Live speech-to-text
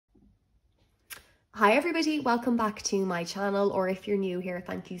Hi everybody, welcome back to my channel, or if you're new here,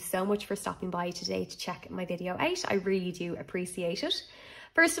 thank you so much for stopping by today to check my video out. I really do appreciate it.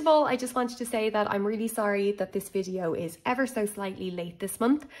 First of all, I just wanted to say that I'm really sorry that this video is ever so slightly late this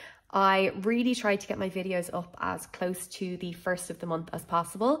month. I really tried to get my videos up as close to the first of the month as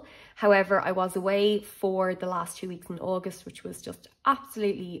possible. However, I was away for the last 2 weeks in August, which was just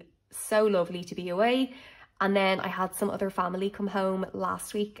absolutely so lovely to be away. And then I had some other family come home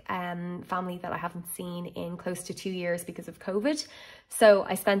last week, family that I haven't seen in close to 2 years because of COVID. So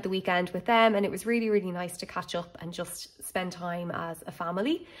I spent the weekend with them and it was really, really nice to catch up and just spend time as a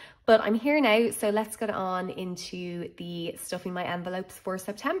family. But I'm here now, so let's get on into the stuffing my envelopes for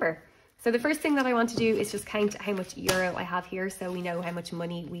September. So the first thing that I want to do is just count how much euro I have here so we know how much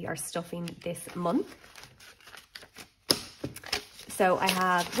money we are stuffing this month. So I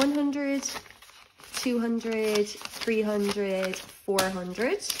have 100, 200, 300,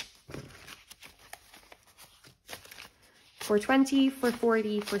 400, 420,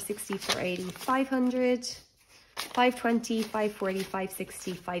 440, 460, 480, 500, 520, 540,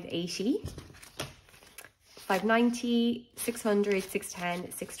 560, 580, 590, 600,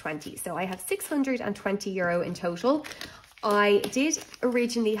 610, 620. So I have 620 euro in total. I did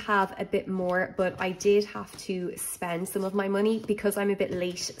originally have a bit more, but I did have to spend some of my money because I'm a bit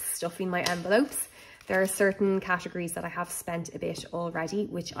late stuffing my envelopes. There are certain categories that I have spent a bit already,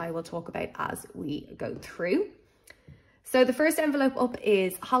 which I will talk about as we go through. So the first envelope up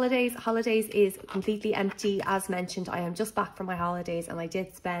is holidays. Holidays is completely empty. As mentioned, I am just back from my holidays and I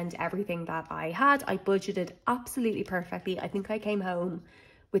did spend everything that I had. I budgeted absolutely perfectly. I think I came home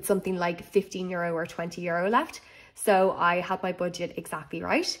with something like 15 euro or 20 euro left. So I had my budget exactly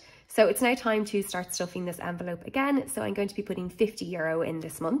right. So it's now time to start stuffing this envelope again. So I'm going to be putting 50 euro in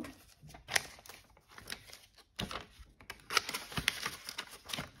this month.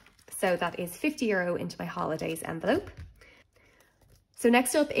 So that is 50 euro into my holidays envelope. So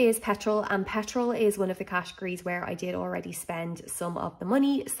next up is petrol, and petrol is one of the categories where I did already spend some of the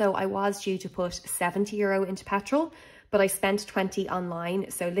money. So I was due to put 70 euro into petrol, but I spent 20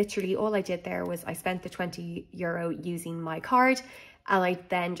 online. So literally all I did there was I spent the 20 euro using my card, and I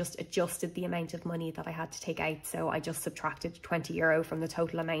then just adjusted the amount of money that I had to take out. So I just subtracted 20 euro from the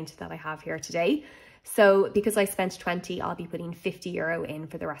total amount that I have here today. So because I spent 20, I'll be putting 50 euro in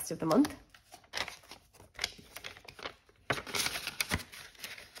for the rest of the month.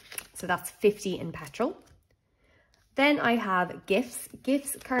 So that's 50 in petrol. Then I have gifts.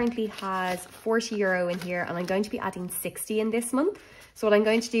 Gifts currently has 40 euro in here, and I'm going to be adding 60 in this month. So what I'm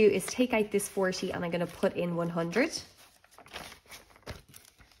going to do is take out this 40 and I'm going to put in 100. So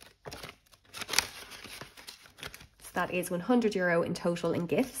that is 100 euro in total in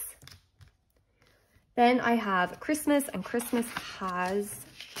gifts. Then I have Christmas, and Christmas has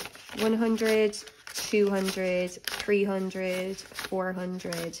 100, 200, 300,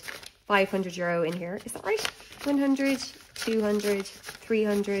 400, 500 euro in here. Is that right? 100, 200,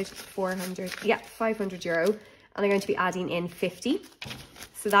 300, 400, yeah, 500 euro. And I'm going to be adding in 50.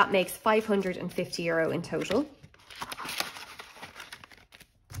 So that makes 550 euro in total.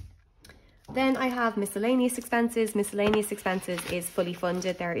 Then I have miscellaneous expenses. Miscellaneous expenses is fully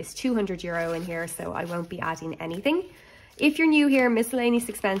funded. There is 200 euro in here, so I won't be adding anything. If you're new here, miscellaneous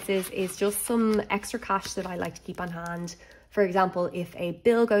expenses is just some extra cash that I like to keep on hand. For example, if a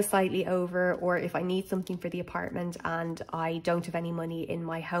bill goes slightly over, or if I need something for the apartment and I don't have any money in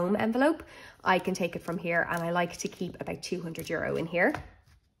my home envelope, I can take it from here, and I like to keep about 200 euro in here.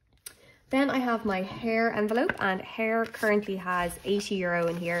 Then I have my hair envelope, and hair currently has 80 euro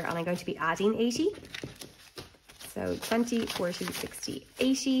in here, and I'm going to be adding 80. So 20, 40, 60,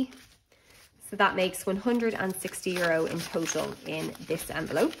 80. So that makes 160 euro in total in this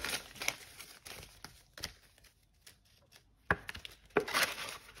envelope.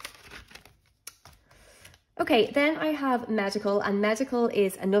 Okay, then I have medical, and medical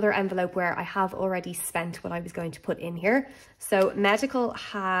is another envelope where I have already spent what I was going to put in here. So medical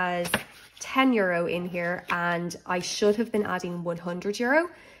has 10 euro in here, and I should have been adding 100 euro.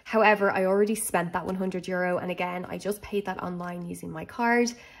 However, I already spent that 100 euro, and again, I just paid that online using my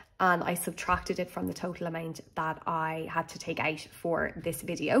card, and I subtracted it from the total amount that I had to take out for this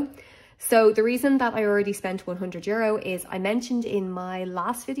video. So the reason that I already spent 100 euro is I mentioned in my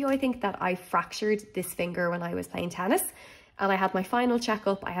last video, I think, that I fractured this finger when I was playing tennis, and I had my final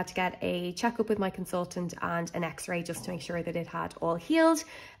checkup. I had to get a checkup with my consultant and an x-ray just to make sure that it had all healed,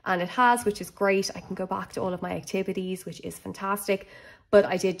 and it has, which is great. I can go back to all of my activities, which is fantastic, but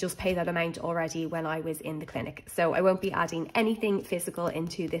I did just pay that amount already when I was in the clinic. So I won't be adding anything physical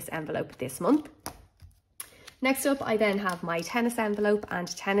into this envelope this month. Next up, I then have my tennis envelope, and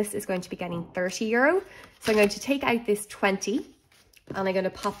tennis is going to be getting €30. So I'm going to take out this 20 and I'm going to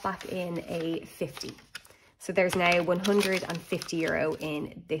pop back in a 50. So there's now €150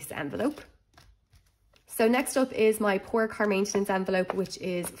 in this envelope. So next up is my poor car maintenance envelope, which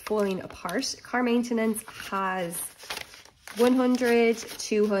is falling apart. Car maintenance has 100,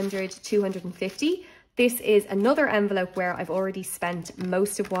 200, 250. This is another envelope where I've already spent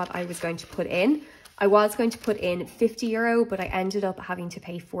most of what I was going to put in. I was going to put in €50, but I ended up having to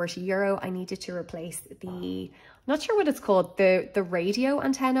pay €40. I needed to replace the, I'm not sure what it's called, the radio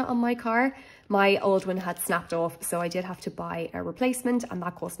antenna on my car. My old one had snapped off, so I did have to buy a replacement, and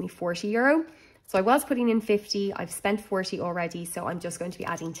that cost me €40. So I was putting in 50, I've spent 40 already, so I'm just going to be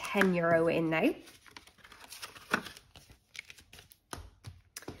adding €10 in now.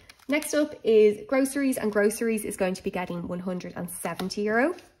 Next up is groceries, and groceries is going to be getting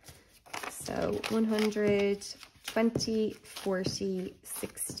 €170. So 100, 20, 40,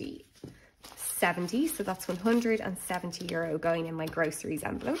 60, 70. So that's €170 going in my groceries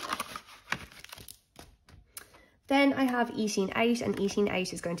envelope. Then I have eating out, and eating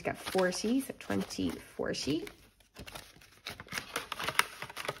out is going to get 40, so 20, 40.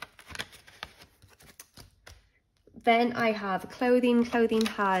 Then I have clothing. Clothing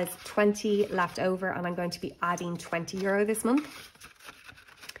has 20 left over, and I'm going to be adding €20 this month.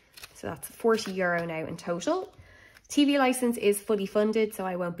 So that's €40 now in total. TV license is fully funded, so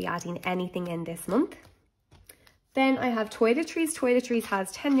I won't be adding anything in this month. Then I have toiletries. Toiletries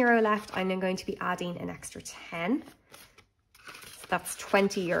has €10 left, and I'm going to be adding an extra 10. So that's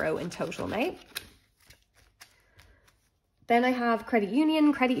 €20 in total now. Then I have credit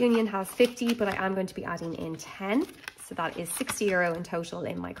union. Credit union has 50, but I am going to be adding in 10. So that is €60 in total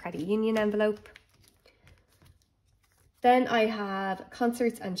in my credit union envelope. Then I have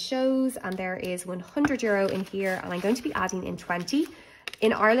concerts and shows, and there is €100 in here, and I'm going to be adding in 20.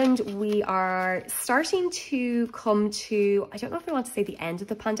 In Ireland, we are starting to come to, I don't know if I want to say the end of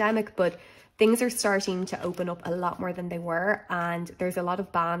the pandemic, but things are starting to open up a lot more than they were, and there's a lot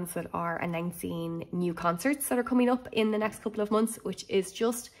of bands that are announcing new concerts that are coming up in the next couple of months, which is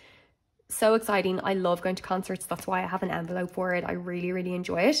just so exciting. I love going to concerts. That's why I have an envelope for it. I really, really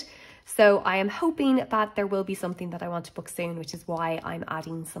enjoy it. So I am hoping that there will be something that I want to book soon, which is why I'm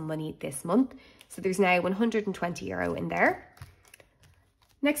adding some money this month. So there's now €120 in there.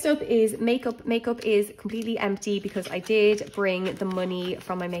 Next up is makeup. Makeup is completely empty because I did bring the money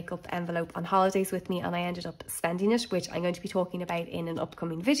from my makeup envelope on holidays with me, and I ended up spending it, which I'm going to be talking about in an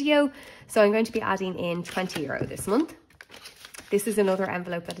upcoming video. So I'm going to be adding in €20 this month. This is another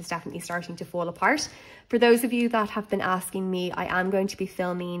envelope that is definitely starting to fall apart. For those of you that have been asking me, I am going to be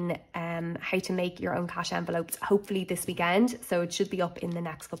filming how to make your own cash envelopes, hopefully this weekend. So it should be up in the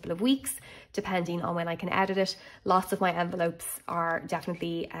next couple of weeks, depending on when I can edit it. Lots of my envelopes are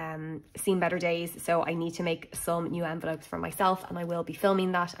definitely seen better days, so I need to make some new envelopes for myself, and I will be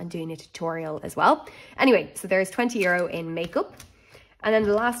filming that and doing a tutorial as well. Anyway, so there's €20 in makeup. And then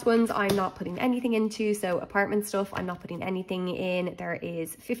the last ones I'm not putting anything into, so apartment stuff, I'm not putting anything in. There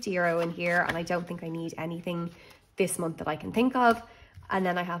is €50 in here, and I don't think I need anything this month that I can think of. And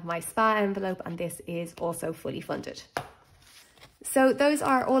then I have my spa envelope, and this is also fully funded. So those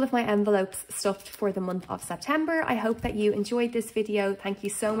are all of my envelopes stuffed for the month of September. I hope that you enjoyed this video. Thank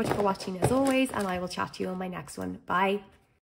you so much for watching as always, and I will chat to you on my next one. Bye.